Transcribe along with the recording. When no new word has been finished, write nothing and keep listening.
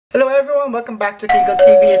Hello everyone, welcome back to Kiggle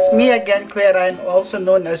TV. It's me again, Kuya Ryan, also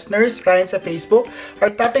known as Nurse Ryan sa Facebook.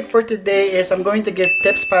 Our topic for today is I'm going to give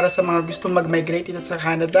tips para sa mga gustong mag-migrate dito sa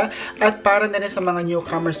Canada at para na rin sa mga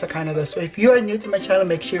newcomers sa Canada. So if you are new to my channel,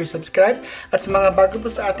 make sure you subscribe. At sa mga bago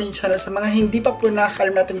po sa ating channel, sa mga hindi pa po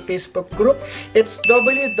nakakalam natin Facebook group, it's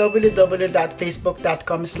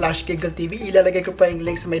www.facebook.com/KiggleTV. Ilalagay ko pa yung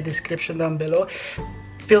link sa my description down below.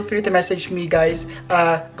 Feel free to message me, guys.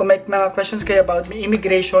 Kung may mga questions kayo about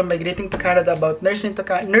immigration, migrating to Canada, about nursing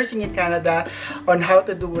in Canada, on how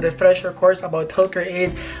to do refresher course, about healthcare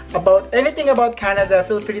aid, about anything about Canada,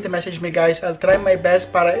 feel free to message me, guys. I'll try my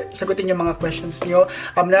best para sagutin yung mga questions nyo.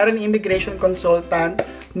 I'm not an immigration consultant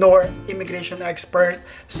nor immigration expert.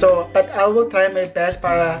 So, but I will try my best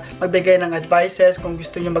para magbigay ng advices kung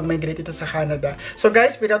gusto nyo mag-migrate dito sa Canada. So,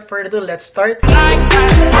 guys, without further ado, let's start.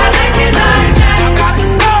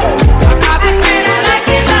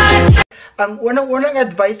 Ang unang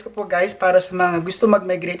advice ko po, guys, para sa mga gusto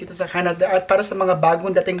mag-migrate dito sa Canada at para sa mga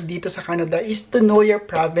bagong dating dito sa Canada is to know your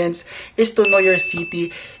province, is to know your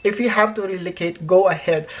city. If you have to relocate, go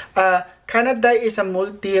ahead. Canada is a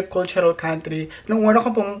multicultural country. Nung una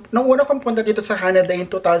kong punta dito sa Canada in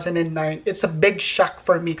 2009, it's a big shock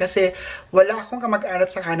for me kasi wala akong kamag-anak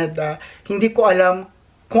sa Canada. Hindi ko alam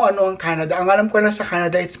kung ano ang Canada. Ang alam ko lang sa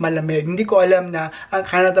Canada, it's malamig. Hindi ko alam na ang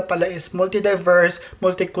Canada pala is multi-diverse,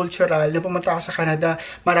 multicultural. Nung pumunta ako sa Canada,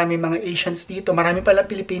 maraming mga Asians dito, maraming pala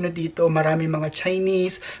Pilipino dito, maraming mga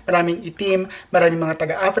Chinese, maraming itim, maraming mga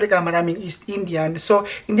taga-Africa, maraming East Indian. So,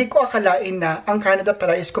 hindi ko akalain na ang Canada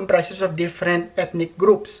pala is comprises of different ethnic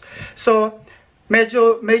groups. So,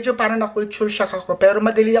 medyo parang na-culture shock ako, pero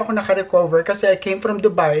madali ako naka-recover kasi I came from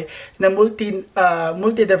Dubai na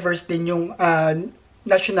multi-diverse din yung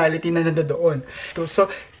nationality na nandoon. So,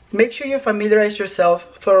 make sure you familiarize yourself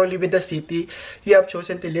thoroughly with the city you have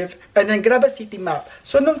chosen to live and then grab a city map.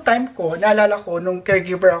 So, nung time ko, naalala ko, nung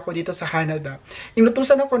caregiver ako dito sa Canada,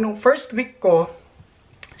 inutusan ako nung first week ko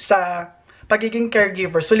sa pagiging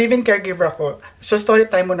caregiver. So, living caregiver ako. So, story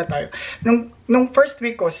time muna tayo. Nung first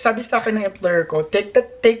week ko, sabi sa akin ng employer ko,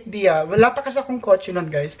 wala pa kasi akong kotse nun,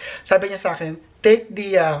 guys. Sabi niya sa akin, take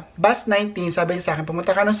the bus 19, sabi niya sa akin,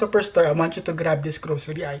 pumunta ka ng superstore, I want you to grab this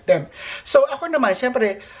grocery item. So, ako naman,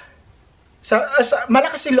 syempre,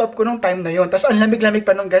 malakas yung loob ko nung time na yon. Tapos, ang lamig-lamig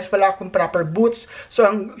pa nung, guys, wala akong proper boots. So,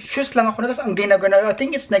 ang shoes lang ako na, tapos ang ginagawa, I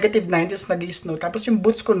think it's -90, nag-i-snow. Tapos, yung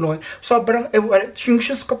boots ko nun, sobrang, yung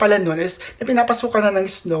shoes ko pala nun is, pinapasukan na ng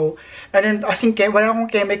snow. And then, as in, wala akong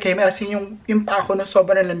keme-keme, as in, yung paa ko na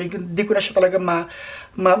sobrang lamig, hindi ko na siya talaga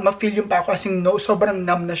ma-feel yung paa ko, as in, sobrang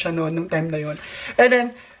numb na siya noon, nung time na yon. And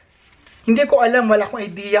then, hindi ko alam, wala akong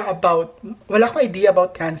idea about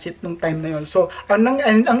transit nung time na yon. So, ang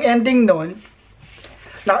ending nun,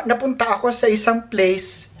 napunta ako sa isang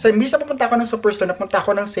place. So, imbis na pupunta ako ng superstore, napunta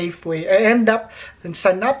ako ng Safeway. I end up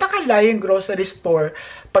sa napakalayong grocery store.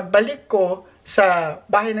 Pagbalik ko sa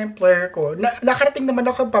bahay ng employer ko, nakarating naman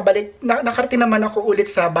ako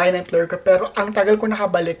ulit sa bahay ng employer ko, pero ang tagal ko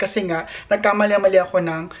nakabalik kasi nga, nagkamali-mali ako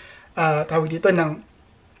ng,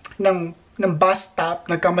 ng bus stop,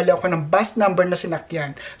 nagkamali ako ng bus number na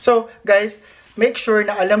sinakyan. So, guys, make sure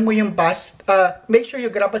na alam mo yung bus, make sure you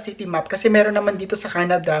grab a city map kasi meron naman dito sa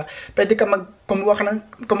Canada, pwede ka kumuha ka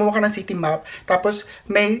ng city map, tapos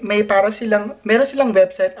meron silang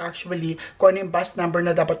website actually kung ano yung bus number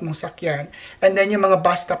na dapat mong sakyan. And then yung mga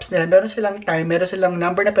bus stops nila, meron silang time, meron silang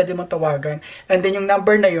number na pwede mong tawagan. And then yung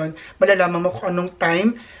number na yun, malalaman mo kung anong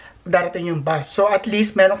time darating yung bus. So, at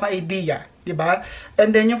least, meron kang idea. Diba?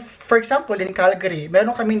 And then, for example, in Calgary,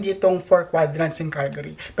 meron kami ditong 4 quadrants in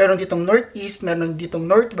Calgary. Meron ditong northeast, meron ditong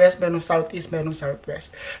northwest, meron southeast, meron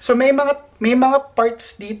southwest. So, may mga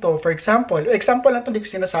parts dito. For example lang ito, hindi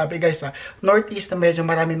ko sinasabi, guys. Northeast na medyo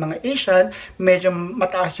maraming mga Asian, medyo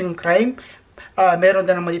mataas yung crime. Meron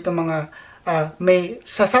na naman dito mga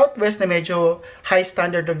sa southwest na medyo high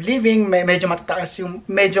standard of living, medyo matataas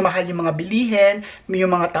medyo mahal yung mga bilihin, yung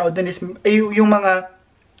mga tao doon is, yung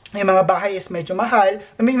mga bahay is medyo mahal,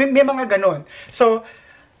 may mga ganon. So,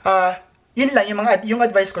 yun lang yung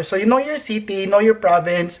advice ko. So, you know your city, know your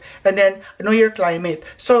province, and then know your climate.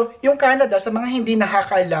 So, yung Canada, sa mga hindi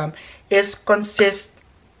nakakaalam, consists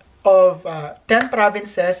of 10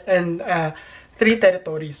 provinces and 3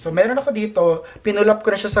 territories. So, meron ako dito, pinulap ko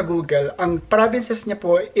na siya sa Google. Ang provinces niya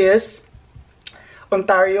po is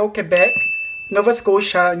Ontario, Quebec, Nova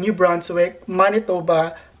Scotia, New Brunswick,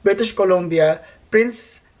 Manitoba, British Columbia,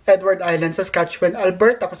 Prince Edward Island, Saskatchewan,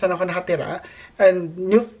 Alberta, kung saan ako nakatira, and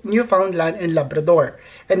Newfoundland and Labrador.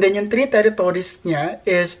 And then yung 3 territories niya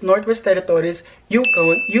is Northwest Territories,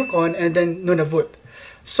 Yukon, and then Nunavut.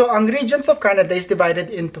 So, ang regions of Canada is divided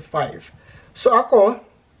into 5. So, ako,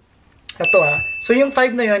 Ito So yung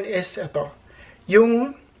 5 na yun is ito.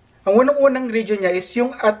 Ang unang-unang region niya is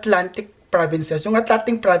yung Atlantic provinces. Yung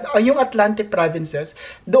Atlantic provinces,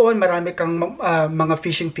 doon marami kang mga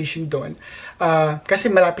fishing doon. Kasi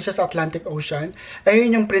malapit siya sa Atlantic Ocean.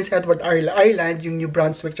 Ayun yung Prince Edward Island, yung New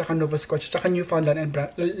Brunswick, tsaka Nova Scotia, tsaka Newfoundland and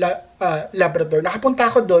Labrador. Nakapunta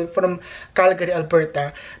ako doon from Calgary,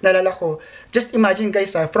 Alberta. Nalala ko, just imagine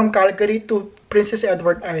guys from Calgary to Princess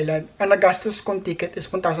Edward Island, ang nagastos kong ticket is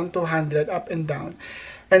 1,200 up and down.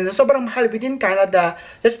 And sobrang mahal within Canada.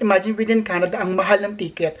 Just imagine within Canada, ang mahal ng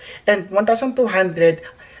ticket. And 1,200,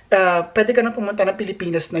 pwede ka na pumunta ng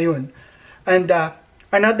Pilipinas na yun. And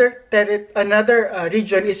another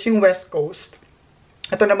region is yung West Coast.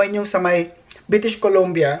 Ito naman yung sa may British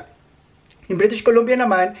Columbia. Yung British Columbia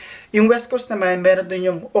naman, yung West Coast naman, meron dun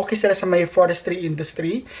yung okay sila sa may forestry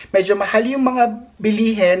industry. Medyo mahal yung mga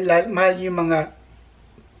bilihin, mahal yung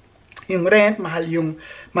rent, mahal yung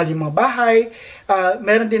mga bahay.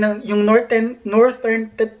 Meron din yung northern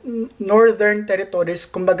territories,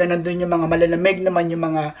 kumbaga nandun yung mga malalamig naman, yung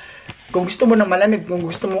mga, kung gusto mo ng malamig, kung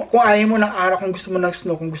ayaw mo ng araw, kung gusto mo ng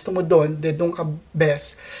snow, kung gusto mo doon ka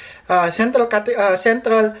best. Central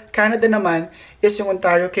Canada naman is yung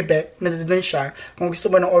Ontario, Quebec, nandun siya. Kung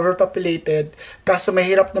gusto mo ng overpopulated, kaso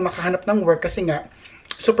mahirap na makahanap ng work kasi nga,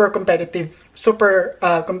 super competitive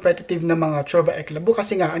na mga trova eklabu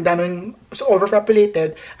kasi nga ang daming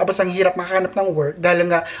overpopulated, tapos ang hirap makahanap ng work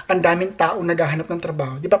dahil nga ang daming tao naghahanap ng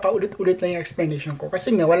trabaho. Di ba paulit-ulit lang yung explanation ko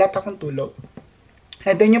kasi nga wala pa akong tulog.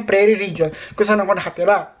 And then yung prairie region kung saan ako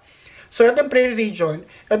nakatira. So ito yung prairie region,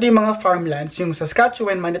 ito yung mga farmlands, yung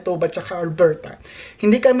Saskatchewan, Manitoba, tsaka Alberta.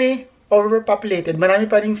 Hindi kami overpopulated,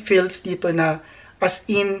 marami pa rin fields dito na as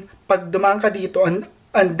in pag dumaan ka dito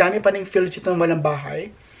ang dami pa rin fields dito ng walang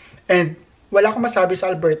bahay. And wala akong masabi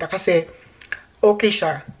sa Alberta kasi okay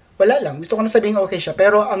siya. Wala lang. Gusto ko na sabihin okay siya.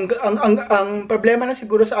 Pero ang problema na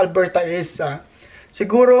siguro sa Alberta is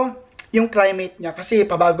siguro yung climate niya. Kasi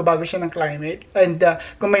pabago-bago siya ng climate. And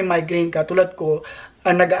kung may migraine ka, tulad ko,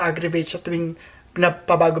 nag-aggravate siya tuwing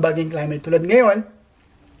pabago-bago yung climate. Tulad ngayon,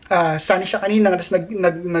 sunny siya kanina, tapos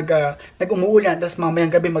nag-umuulan, tapos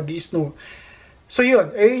mamayang gabi mag-i-snow. So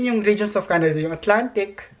yun, ayun yung regions of Canada, yung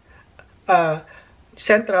Atlantic,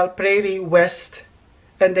 Central, Prairie, West,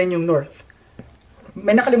 and then yung North.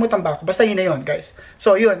 May nakalimutan ba ako? Basta yun na yun, guys.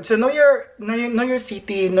 So yun, so know your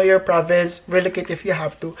city, know your province, relocate if you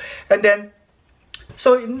have to. And then,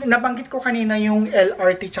 so nabanggit ko kanina yung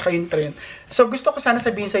LRT tsaka yung train. So gusto ko sana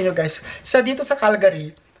sabihin sa inyo guys, dito sa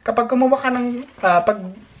Calgary, kapag kumuha ka ng, pag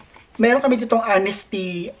meron kami ditong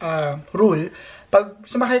honesty rule, pag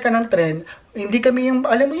sumakay ka ng tren, hindi kami yung,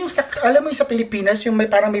 alam mo yung sa Pilipinas, yung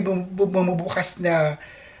parang may bumubukas na,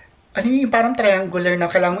 yung parang triangular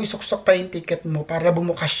na kailangan mo isuksok pa yung ticket mo para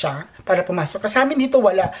bumukas siya, para pumasok. Kasi amin dito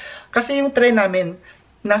wala. Kasi yung tren namin,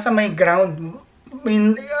 nasa may ground.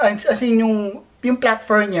 As in yung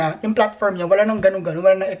platform niya, wala nang ganun-ganun,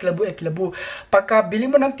 wala nang eklabu-eklabu. Pagka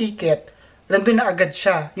bili mo ng ticket, nandun na agad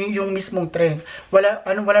siya, yung mismong tren. Wala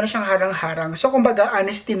na siyang harang-harang. So, kumbaga,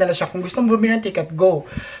 honesty na lang siya. Kung gusto mo bumili ng ticket, go.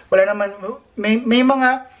 Wala naman, may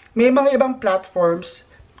mga ibang platforms,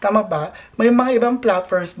 tama ba? May mga ibang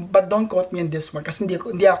platforms, but don't quote me on this one, kasi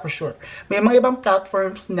hindi ako sure. May mga ibang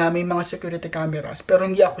platforms na may mga security cameras, pero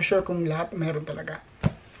hindi ako sure kung lahat meron talaga.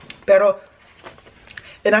 Pero,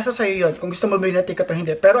 nasa sa'yo yun, kung gusto mo bumili ng ticket o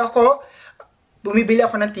hindi. Pero ako, bumibili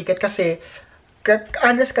ako ng ticket kasi,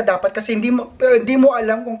 honest ka dapat kasi hindi mo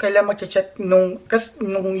alam kung kailan mag-check nung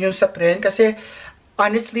yung sa trend kasi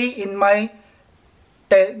honestly in my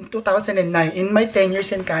 2009 in my 10 years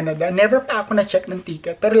in Canada never pa ako na-check ng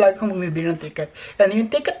ticket pero lagi kong bumibili ng ticket and yung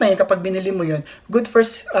ticket na yun kapag binili mo yun good for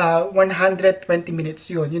 120 minutes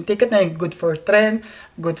yun yung ticket na yun good for train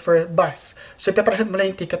good for bus so ipapresent mo na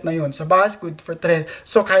yung ticket na yun sa bus good for train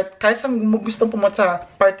so kahit saan mo gustong pumunta sa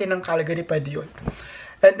party ng Calgary pwede yun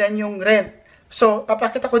and then yung rent. So,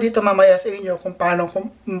 papakita ko dito mamaya sa inyo kung paano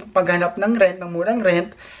paghanap ng rent, ng murang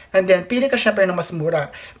rent. And then, pili ka syempre ng mas mura.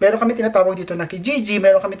 Meron kami tinatawag dito na Kijiji,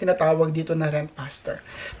 meron kami tinatawag dito na Rent Faster.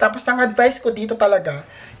 Tapos, ang advice ko dito talaga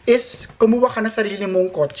is kumuha ka na sarili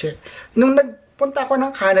mong kotse. Nung nagpunta ako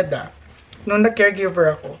ng Canada, nung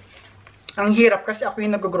nag-caregiver ako, ang hirap kasi ako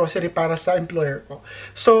yung nag-grocery para sa employer ko.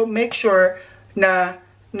 So, make sure na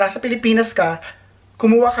nasa Pilipinas ka,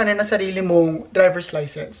 kumuha ka na ng sarili mong driver's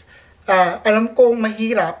license. Alam kong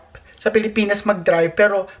mahirap sa Pilipinas mag-drive,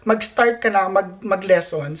 pero mag-start ka na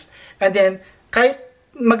mag-lessons, and then kahit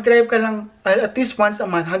mag-drive ka lang at least once a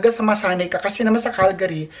month hanggang sa masanay ka, kasi naman sa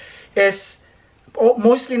Calgary is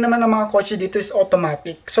mostly naman ang mga kotse dito is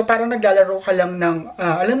automatic. So parang naglalaro ka lang ng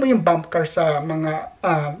alam mo yung bump car sa mga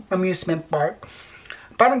amusement park.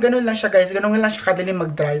 parang ganun lang siya guys, ganun lang siya kadali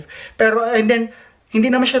mag-drive. Pero, and then, hindi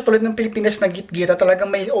naman siya tulad ng Pilipinas na git-gira, talagang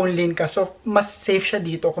may own lane ka. So, mas safe siya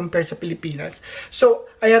dito compared sa Pilipinas. So,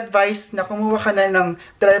 I advise na kumuha ka na ng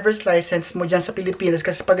driver's license mo dyan sa Pilipinas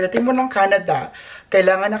kasi pagdating mo ng Canada,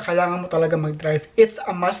 kailangan mo talaga mag-drive. It's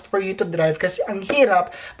a must for you to drive kasi ang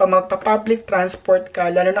hirap pag magpa-public transport ka,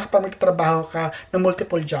 lalo na kapag magtatrabaho ka ng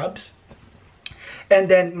multiple jobs. And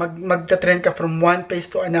then, magta-train ka from one place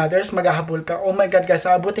to another, maghahabol ka. Oh my God, guys,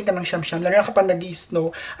 abutin ka ng siyam-siyam. Lalo na kapag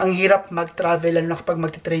nag-i-snow, ang hirap mag-travel, lalo na kapag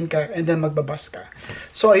magta-train ka, and then magbabas ka.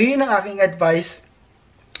 So, ayun ang aking advice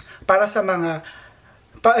para sa mga,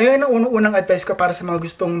 ayun ang unang advice ko para sa mga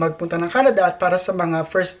gustong magpunta ng Canada at para sa mga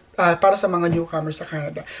para sa mga newcomers sa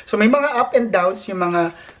Canada. So, may mga up and downs, yung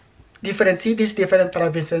mga different cities, different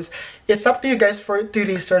provinces. It's up to you guys to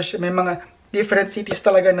research. May mga different cities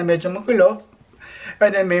talaga na medyo magulo.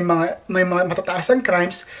 And then may mga matataas ang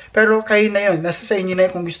crimes, pero kayo na yun, nasa sa inyo na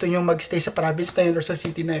yun kung gusto nyo magstay sa province na yun or sa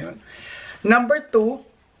city na yun. Number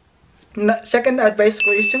 2, second advice ko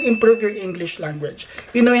is yung improve your English language.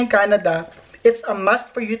 You know, in Canada, it's a must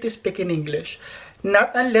for you to speak in English.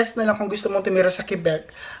 Not unless na lang kung gusto mong tumira sa Quebec,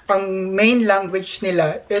 ang main language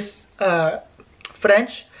nila is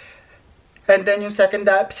French, and then yung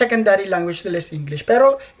secondary language nila is English.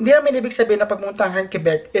 Pero hindi naman ibig sabihin na pagpunta ng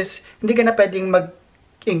Quebec is hindi ka na pwedeng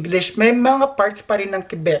mag-English. May mga parts pa rin ng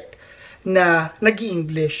Quebec na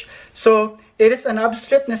nag-i-English. So, it is an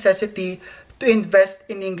absolute necessity to invest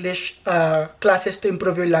in English classes to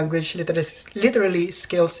improve your language literally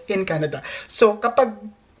skills in Canada. So, kapag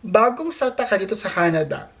bagong salta ka dito sa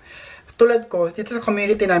Canada, tulad ko, dito sa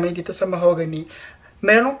community namin, dito sa Mahogany,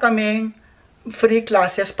 meron kaming free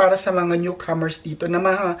classes para sa mga newcomers dito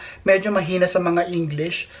na medyo mahina sa mga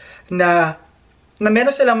English na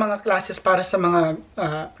meron silang mga classes para sa mga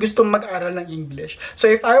gustong mag-aral ng English. So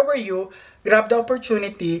if I were you, grab the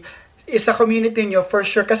opportunity sa community nyo for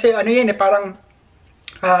sure kasi ano yan parang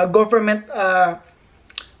government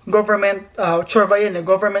chorva yan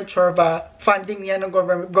government chorva funding yan ng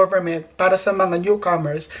government para sa mga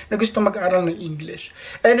newcomers na gustong mag-aral ng English.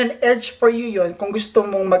 And an edge for you yon kung gusto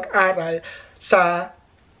mong mag-aral sa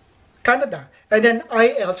Canada. And then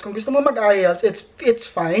IELTS, kung gusto mo mag-IELTS, it's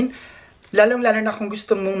fine. Lalong-lalo na kung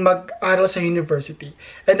gusto mong mag-aral sa university.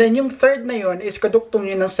 And then yung third na yon is kaduktong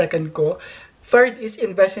yun ng second ko. Third is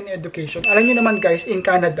invest in education. Alam nyo naman guys, in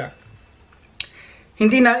Canada,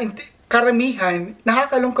 karamihan,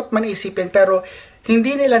 nakakalungkot man isipin, pero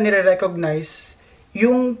hindi nila nire-recognize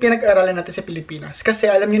yung pinag-aralan natin sa Pilipinas. Kasi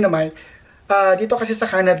alam nyo naman, dito kasi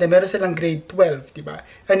sa Canada, meron silang grade 12, diba?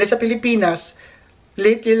 And sa Pilipinas,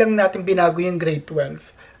 lately lang natin binago yung grade 12.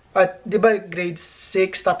 At, diba, grade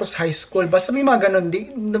 6, tapos high school. Basta may mga ganun.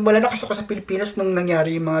 Wala na kasi ako sa Pilipinas nung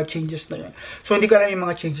nangyari yung mga changes na yun. So, hindi ko alam yung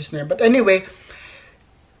mga changes na yun. But anyway,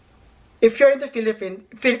 if you're in the Philippines,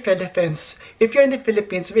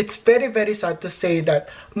 it's very, very sad to say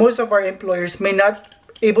that most of our employers may not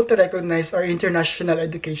able to recognize our international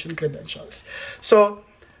education credentials. So,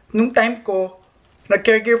 nung time ko,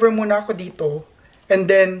 nag-caregiver muna ako dito, and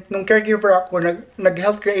then, nung caregiver ako,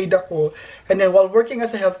 nag-healthcare aid ako, and then while working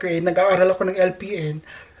as a healthcare aid, nag-aaral ako ng LPN,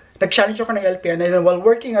 nag-challenge ako ng LPN, and then while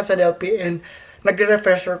working as an LPN,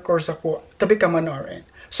 nag-refresher course ako to become an RN.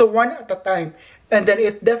 So, one at a time. And then,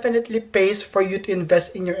 it definitely pays for you to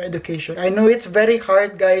invest in your education. I know it's very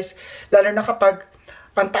hard, guys, lalo na kapag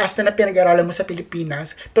ang taas na pinag-aralan mo sa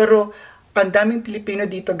Pilipinas, pero ang daming Pilipino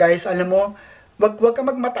dito, guys, alam mo, wag ka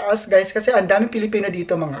magmataas guys kasi ang daming Pilipino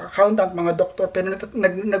dito, mga accountant, mga doktor, pero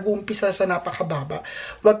nag-uumpisa sa napakababa.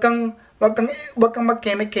 Wag kang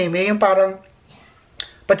magkeme-keme, yung parang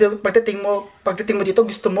pagdating mo dito,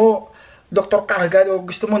 gusto mo doktor ka agad o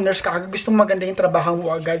gusto mo nurse ka agad, gusto mo maganda yung trabaho mo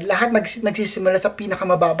agad. Lahat nagsisimula sa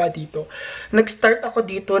pinakamababa dito. Nag-start ako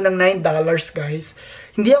dito ng $9 guys.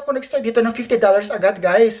 Hindi ako nag-start dito ng $50 agad,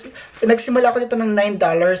 guys. Nagsimula ako dito ng $9.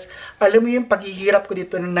 Alam mo yung paghihirap ko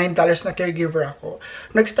dito ng $9 na caregiver ako.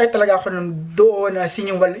 Nag-start talaga ako ng doon, as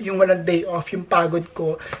in yung walang day off, yung pagod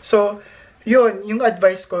ko. So, yun, yung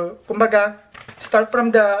advice ko. Kumbaga, start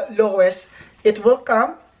from the lowest. It will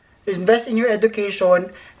come. Invest in your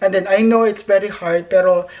education. And then, I know it's very hard,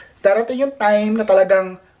 pero darating yung time na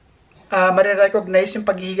talagang marirecognize yung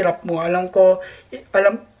paghihirap mo. Alam ko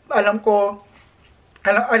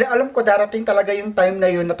darating talaga yung time na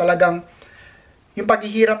yun na talagang yung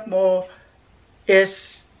paghihirap mo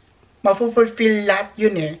is mafulfill lahat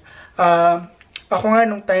yun eh. Ako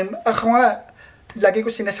nga lagi ko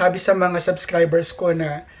sinasabi sa mga subscribers ko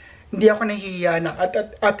na hindi ako nahihiya na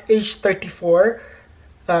at age 34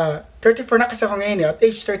 na kasi ako ngayon eh, at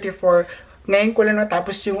age 34 ngayon ko lang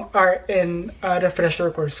natapos yung RN refresher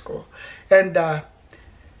course ko. And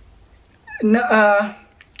na,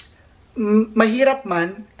 mahirap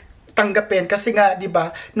man tanggapin kasi nga 'di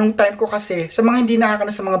ba nung time ko kasi sa mga hindi nakakana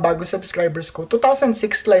sa mga bagong subscribers ko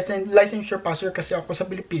 2006 licensure passer kasi ako sa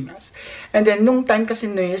Pilipinas, and then nung time kasi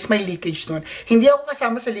is may leakage noon. Hindi ako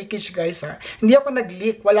kasama sa leakage, guys, ha. Hindi ako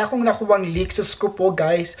nag-leak, wala akong nakuwang leak sa scoop po,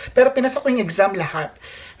 guys, pero pinasa ko yung exam lahat.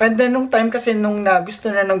 And then nung time kasi nung gusto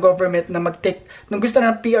na ng government na nung gusto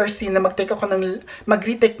na ng PRC na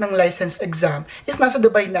mag-retake ng license exam, is nasa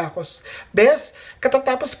Dubai na ako. Bes,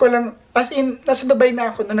 katatapos ko lang, as in, nasa Dubai na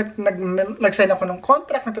ako, nag-sign ako ng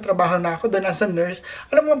contract, nagtatrabaho na ako doon as a nurse.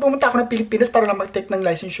 Alam mo, pumunta ako ng Pilipinas para lang mag-take ng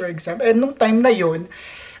licensure exam. And nung time na yun,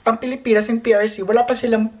 ang Pilipinas, yung PRC, wala pa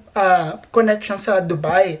silang connection sa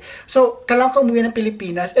Dubai. So, kailangan ko umuwi ng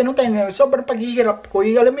Pilipinas. And nung time na yun, sobrang paghihirap ko.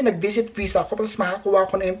 Yung, alam mo, nag-visit visa ako, tapos nakakuha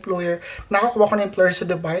ko ng employer sa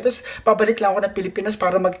Dubai, tapos pabalik lang ako ng Pilipinas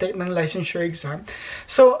para mag-take ng licensure exam.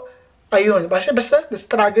 So, ayun. Basta, the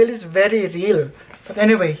struggle is very real. But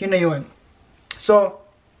anyway, yun na yun. So,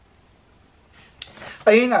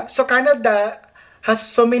 ayun nga. So, Canada has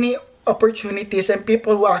so many opportunities and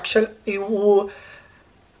people who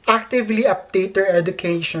actively update their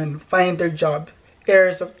education, find their job,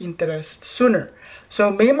 areas of interest sooner. So,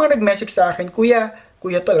 may mga nag-message sa akin, Kuya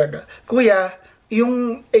talaga, Kuya,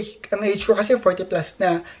 ang age ko kasi 40 plus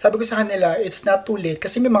na. Sabi ko sa kanila, it's not too late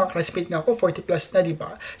kasi may mga classmate na ako, 40 plus na,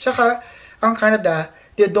 diba? Saka, ang Canada,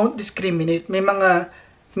 they don't discriminate. May mga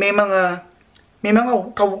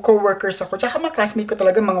co-workers ako, tsaka mga classmate ko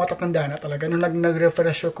talaga, mga matatanda na talaga, nung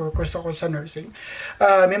nag-refresher course ako sa nursing.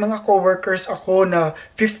 May mga co-workers ako na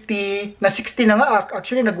 50, na 60 na nga,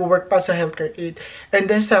 actually nag-work pa sa healthcare aid. And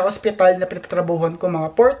then sa hospital na pinagtatrabuhan ko,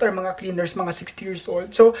 mga porter, mga cleaners, mga 60 years old.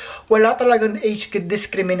 So, wala talagang age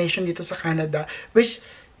discrimination dito sa Canada, which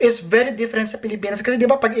is very different sa Pilipinas. Kasi di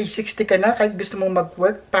ba pag age 60 ka na, kahit gusto mong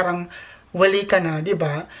mag-work, parang wali ka na, di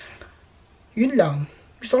ba? Yun lang.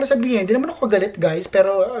 Gusto ko lang sabihin, hindi naman ako galit, guys,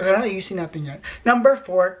 pero ayusin natin yan. Number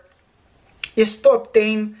 4 is to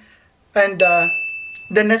obtain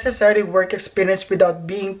the necessary work experience without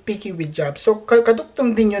being picky with jobs. So,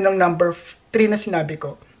 kadugtong din yun ng number 3 na sinabi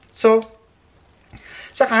ko. So,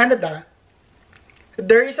 sa Canada,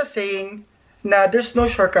 there is a saying na there's no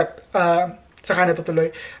shortcut, sa Canada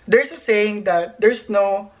tuloy, there's a saying that there's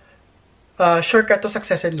no shortcut to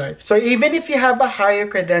success in life. So, even if you have a higher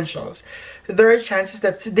credentials, there are chances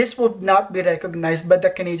that this will not be recognized by the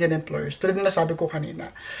Canadian employers. Tulad na nasabi ko kanina.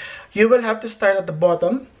 You will have to start at the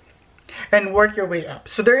bottom and work your way up.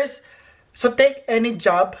 So take any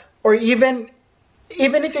job, or even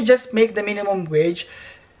if you just make the minimum wage,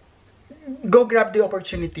 go grab the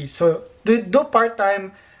opportunity. So do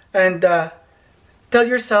part-time and tell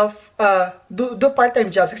yourself, do part-time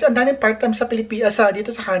jobs. Kasi ang daming part-time sa Pilipinas,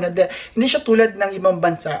 dito sa Canada. Hindi siya tulad ng ibang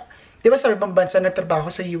bansa. Di ba sa ibang bansa nagtrabaho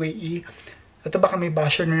sa UAE? Ito baka may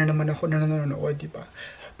basher na naman ako na nanonood, di ba?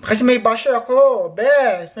 Kasi may basher ako,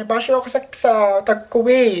 best. May basher ako sa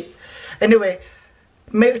Kuwait. Anyway,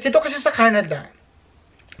 dito kasi sa Canada,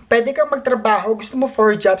 pwede kang magtrabaho, gusto mo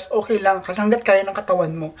 4 jobs, okay lang, kasi hanggat kaya ng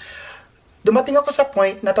katawan mo. Dumating ako sa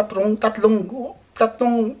point na tatlong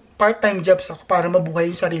part-time jobs ako para mabuhay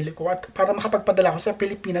yung sarili ko at para makapagpadala ako sa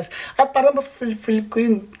Pilipinas at para ma-fulfill ko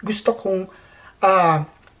yung gusto kong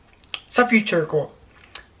sa future ko.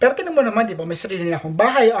 Pero tinan mo naman, di ba, may sarili na akong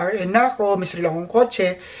bahay, RN na ako, may sarili akong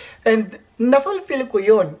kotse, and na-fulfill ko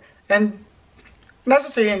yun. And nasa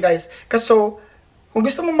sa'yo yan, guys. Kaso, kung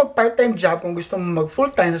gusto mo mag-part-time job, kung gusto mo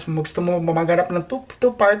mag-full-time, gusto mo maganap ng two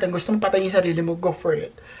part-time, gusto mo patayin yung sarili mo, go for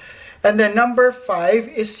it. And then, number 5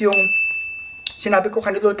 is yung, sinabi ko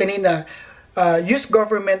kanina, use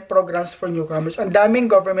government programs for newcomers. Ang daming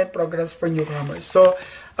government programs for newcomers. So,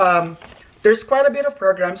 there's quite a bit of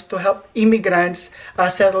programs to help immigrants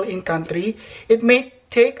settle in country. It may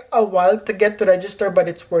take a while to get to register, but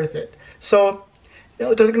it's worth it. So,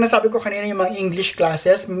 tulad na sabi ko kanina, yung mga English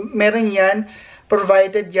classes, meron yan,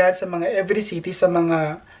 provided yan sa mga every city, sa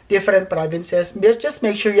mga different provinces. Just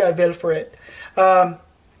make sure you avail for it.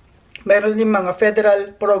 Meron din mga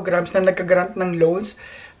federal programs na nagka-grant ng loans.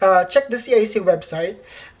 Check the CIC website.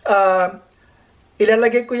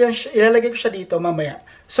 Ilalagay ko siya dito mamaya.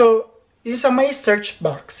 So, yung sa may search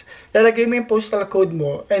box, lalagay mo yung postal code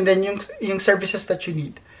mo, and then yung services that you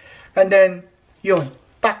need. And then, yun,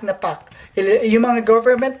 pack na pack. Yung mga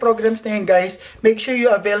government programs na yun, guys, make sure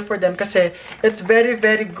you avail for them kasi it's very,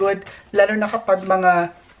 very good, lalo na kapag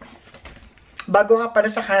bago ka para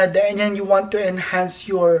sa Canada, and then you want to enhance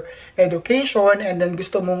your education, and then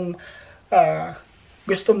gusto mong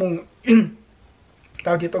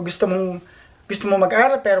gusto mo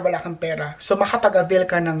mag-aral pero wala kang pera. So, makapag-avail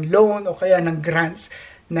ka ng loan o kaya ng grants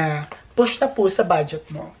na push na po sa budget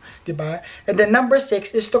mo. Diba? And then number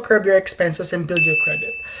 6 is to curb your expenses and build your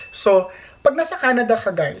credit. So, pag nasa Canada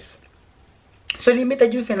ka guys, so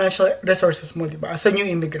limited yung financial resources mo, diba? As a new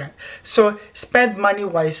immigrant. So, spend money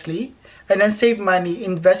wisely, and then save money,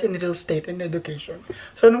 invest in real estate and education.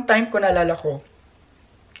 So, nung time ko, naalala ko,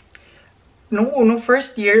 nung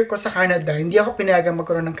first year ko sa Canada, hindi ako pinayagang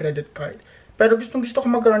magkaroon ng credit card. Pero gusto ko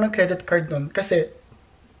magkaroon ng credit card nun, kasi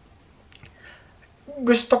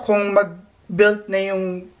gusto kong mag-build na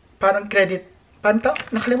yung parang credit,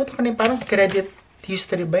 nakalimutan ko na yung parang credit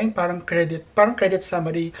history ba yung parang credit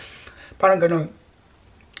summary, parang ganun.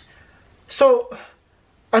 So,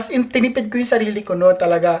 as in, tinipid ko yung sarili ko no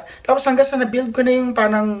talaga. Tapos hanggang sa na-build ko na yung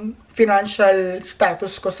parang financial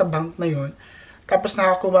status ko sa bank na yun. Tapos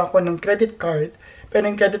nakakuha ko ng credit card. Pero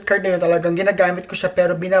yung credit card na yun talagang ginagamit ko siya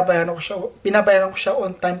pero binabayaran ko siya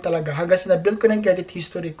on time talaga. Hanggang sa na-build ko na yung credit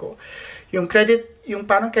history ko. Yung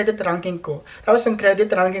parang credit ranking ko. Tapos yung credit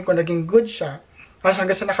ranking ko naging good siya. Tapos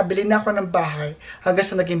hanggang sa nakabili na ako ng bahay. Hanggang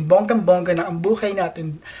sa naging bonggang-bongga na ang buhay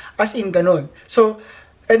natin. As in, ganun. So,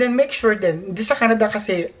 and then make sure din, di sa Canada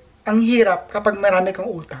kasi, ang hirap kapag marami kang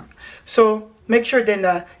utang. So, make sure din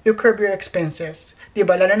na you curb your expenses.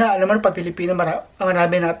 Diba? Lalo na, alam mo, pag Pilipino,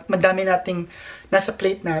 madami nating nasa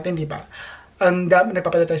plate natin, diba? Ang dami,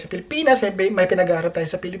 nagpapadala tayo sa Pilipinas, may pinag-aaral tayo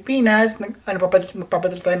sa Pilipinas,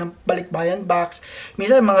 magpapadala tayo ng balikbayan box.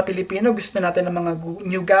 Minsan, mga Pilipino, gusto natin ng mga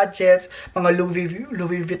new gadgets, mga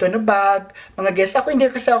Louis Vuitton na bag, mga guests. Ako, hindi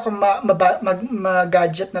kasi ako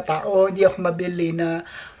mag-gadget na tao, hindi ako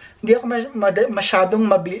masyadong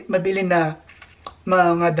mabili na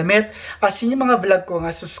mga damit. As in, yung mga vlog ko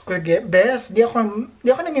nga, best, di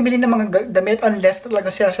ako namimili ng mga damit unless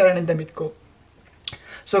talaga sira-sira ng damit ko.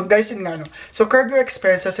 So guys, yun nga, no? So curb your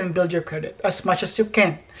expenses and build your credit as much as you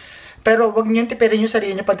can. Pero wag niyo tipirin yung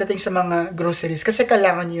sarili niyo pagdating sa mga groceries kasi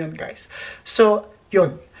kailangan niyo yun, guys. So,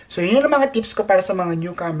 yun. So, yun yung mga tips ko para sa mga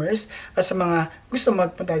newcomers at sa mga gusto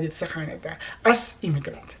magpunta dito sa Canada as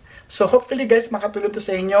immigrant. So, hopefully guys, makatulong to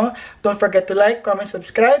sa inyo. Don't forget to like, comment,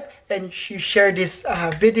 subscribe, and share this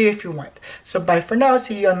video if you want. So, bye for now.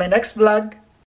 See you on my next vlog.